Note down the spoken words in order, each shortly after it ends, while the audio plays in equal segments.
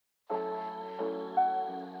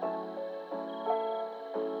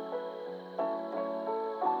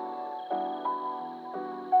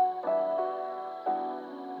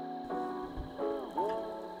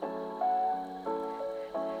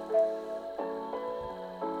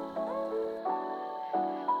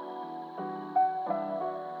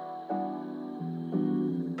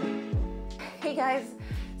guys.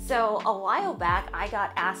 So a while back, I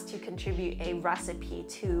got asked to contribute a recipe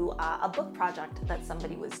to a book project that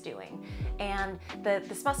somebody was doing. And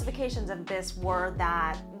the specifications of this were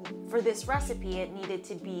that for this recipe, it needed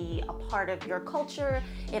to be a part of your culture.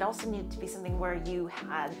 It also needed to be something where you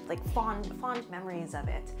had like fond memories of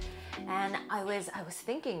it. And I was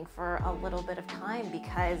thinking for a little bit of time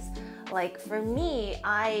because, like, for me,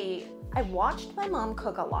 I watched my mom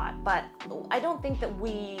cook a lot, but I don't think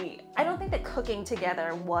that cooking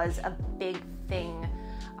together was a big thing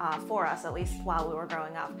for us, at least while we were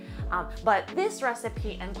growing up. But this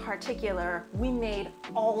recipe in particular, we made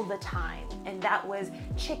all the time, and that was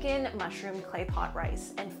chicken mushroom clay pot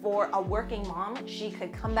rice. And for a working mom, she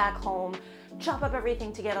could come back home, chop up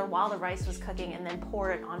everything together while the rice was cooking, and then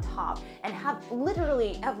pour it on top and have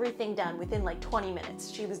literally everything done within like 20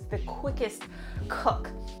 minutes. She was the quickest cook.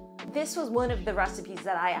 This was one of the recipes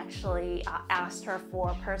that I actually asked her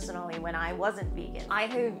for personally when I wasn't vegan. I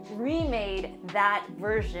have remade that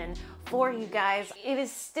version for you guys. It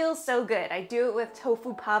is still so good. I do it with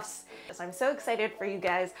tofu puffs. So I'm so excited for you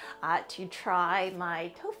guys to try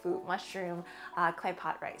my tofu mushroom clay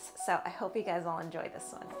pot rice. So I hope you guys all enjoy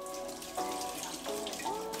this one.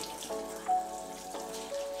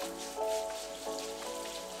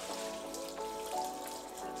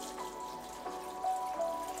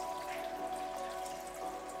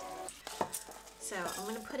 So I'm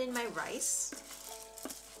going to put in my rice.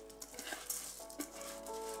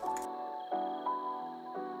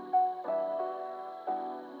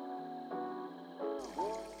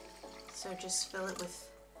 So just fill it with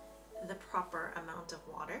the proper amount of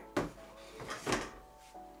water.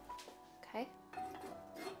 Okay.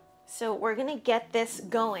 So we're going to get this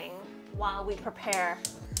going while we prepare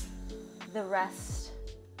the rest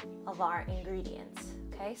of our ingredients.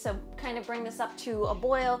 Okay, so kind of bring this up to a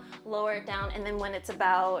boil, lower it down, and then when it's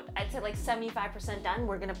about, I'd say like 75% done,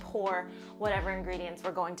 we're gonna pour whatever ingredients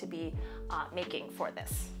we're going to be making for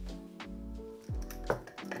this.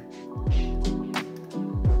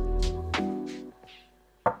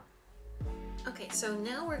 Okay, so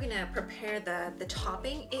now we're gonna prepare the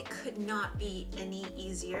topping. It could not be any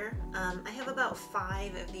easier. I have about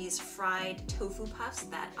 5 of these fried tofu puffs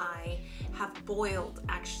that I have boiled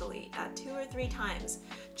actually 2 or 3 times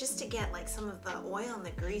just to get like some of the oil and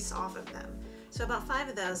the grease off of them. So about 5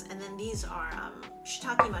 of those, and then these are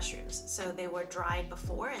shiitake mushrooms. So they were dried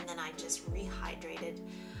before and then I just rehydrated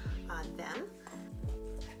them.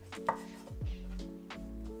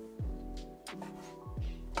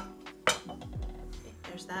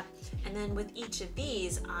 There's that. And then with each of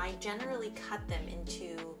these, I generally cut them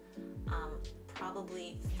into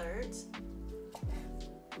probably thirds.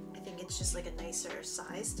 I think it's just like a nicer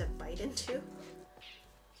size to bite into.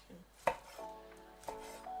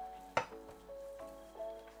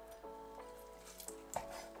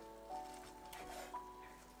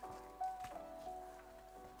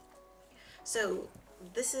 So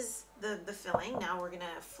this is the filling. Now we're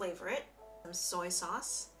gonna flavor it. Some soy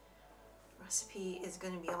sauce. Recipe is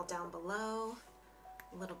going to be all down below.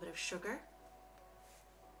 A little bit of sugar,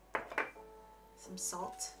 some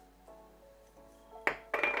salt,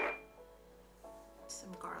 some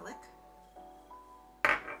garlic.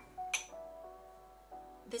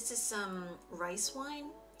 This is some rice wine.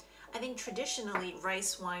 I think traditionally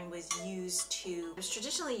rice wine was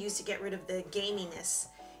traditionally used to get rid of the gaminess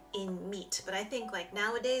in meat, but I think like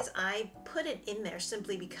nowadays I put it in there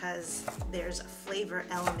simply because there's a flavor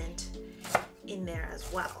element in there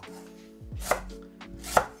as well.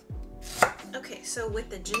 Okay, so with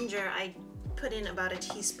the ginger, I put in about a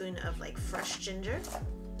teaspoon of like fresh ginger.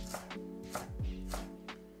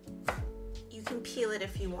 You can peel it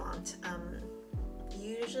if you want.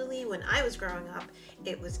 Usually when I was growing up,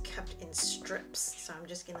 it was kept in strips, so I'm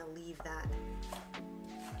just gonna leave that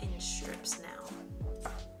in strips now.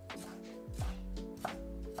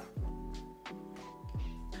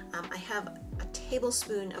 I have a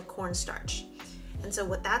tablespoon of cornstarch. And so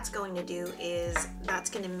what that's going to do is that's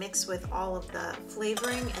going to mix with all of the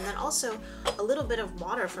flavoring and then also a little bit of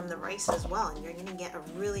water from the rice as well. And you're going to get a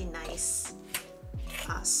really nice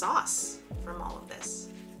sauce from all of this.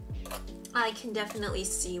 I can definitely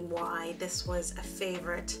see why this was a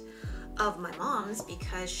favorite of my mom's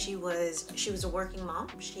because she was a working mom.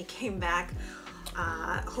 She came back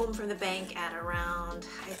home from the bank at around,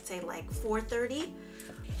 I'd say like 4:30,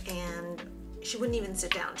 and she wouldn't even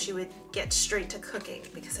sit down. She would get straight to cooking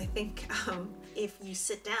because I think if you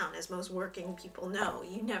sit down, as most working people know,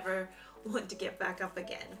 you never want to get back up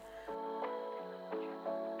again.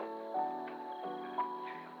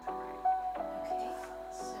 Okay,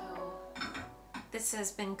 so this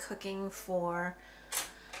has been cooking for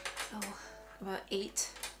about 8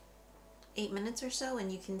 minutes or so,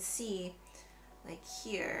 and you can see like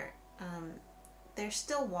here, there's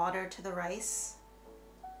still water to the rice,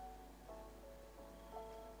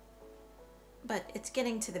 but it's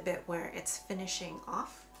getting to the bit where it's finishing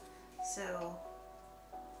off. So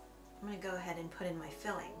I'm gonna go ahead and put in my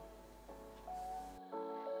filling.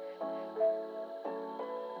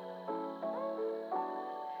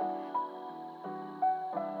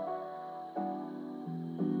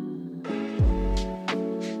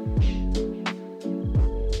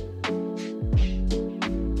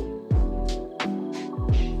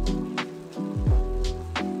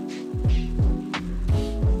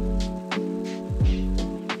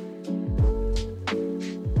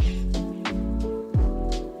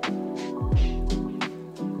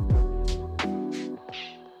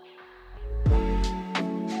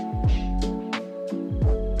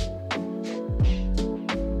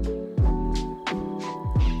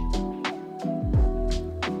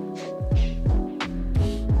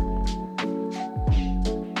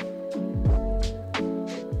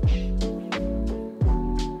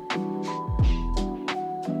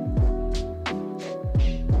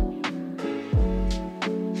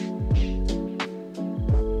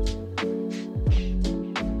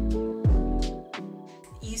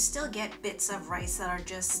 Still get bits of rice that are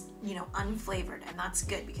just, you know, unflavored, and that's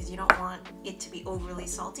good because you don't want it to be overly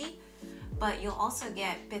salty. But you'll also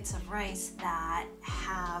get bits of rice that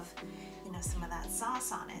have, you know, some of that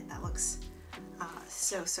sauce on it that looks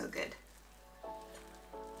so good.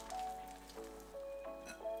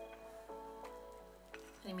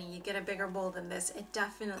 I mean, you get a bigger bowl than this, it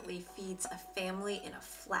definitely feeds a family in a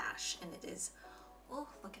flash, and it is, oh,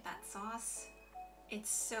 look at that sauce. It's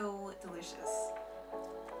so delicious.